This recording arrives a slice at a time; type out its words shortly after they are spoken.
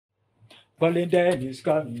Valentine is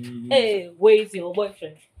coming. Hey, where is your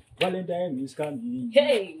boyfriend? Valentine is coming.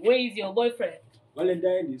 Hey, where is your boyfriend?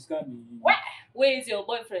 Valentine is coming. Where is your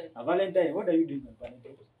boyfriend? Valentine, what are you doing on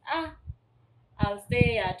Valentine? I'll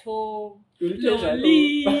stay at home. You'll stay at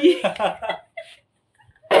Lonely.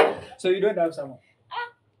 home. So you don't have someone?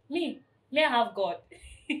 Me I have God.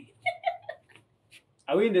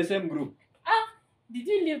 Are we in the same group? Did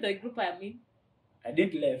you leave the group I'm in? I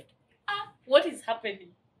didn't left. What is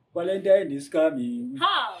happening? Valentine is coming.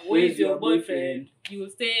 Where is your boyfriend? You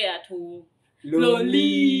stay at home.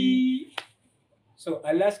 Lonely. So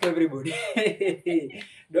I'll ask everybody.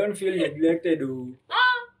 Don't feel neglected.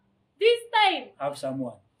 This time. Have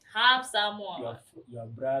someone. Have someone. Your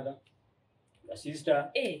brother, your sister,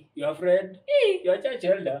 Hey. your friend, Hey. your church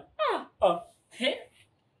elder.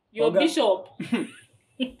 Your bishop.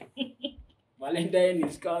 Valentine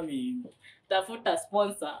is coming. Tafuta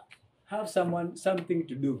sponsor. Have something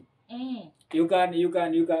to do. You can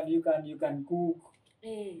cook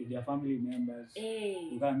with your family members.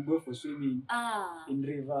 You can go for swimming in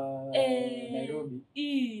river Nairobi.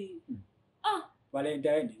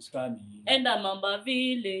 Valentine is coming. Enda Mamba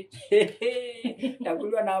village.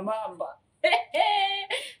 Takulwa na mamba.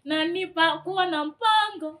 Nanipa kuwa na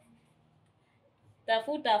mpango.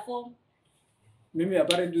 Tafuta form. Mimi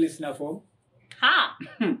apparently sina form.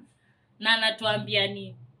 Na natuambia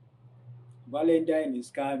ni Valentine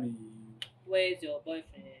is coming. Where is your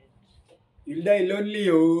boyfriend? You'll die lonely,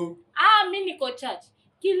 yo. Mimi niko church.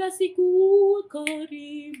 Kila siku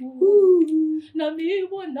karibu na mimi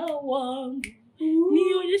Bwana wangu.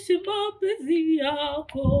 Nionyeshe mapenzi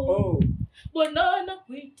yako. Bwana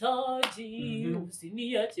nakuhitaji.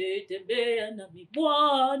 Usiniache, tembea nami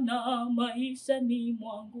Bwana maishani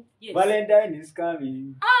mwangu. Yes. Valentine is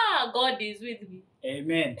coming. God is with me.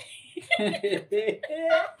 Amen.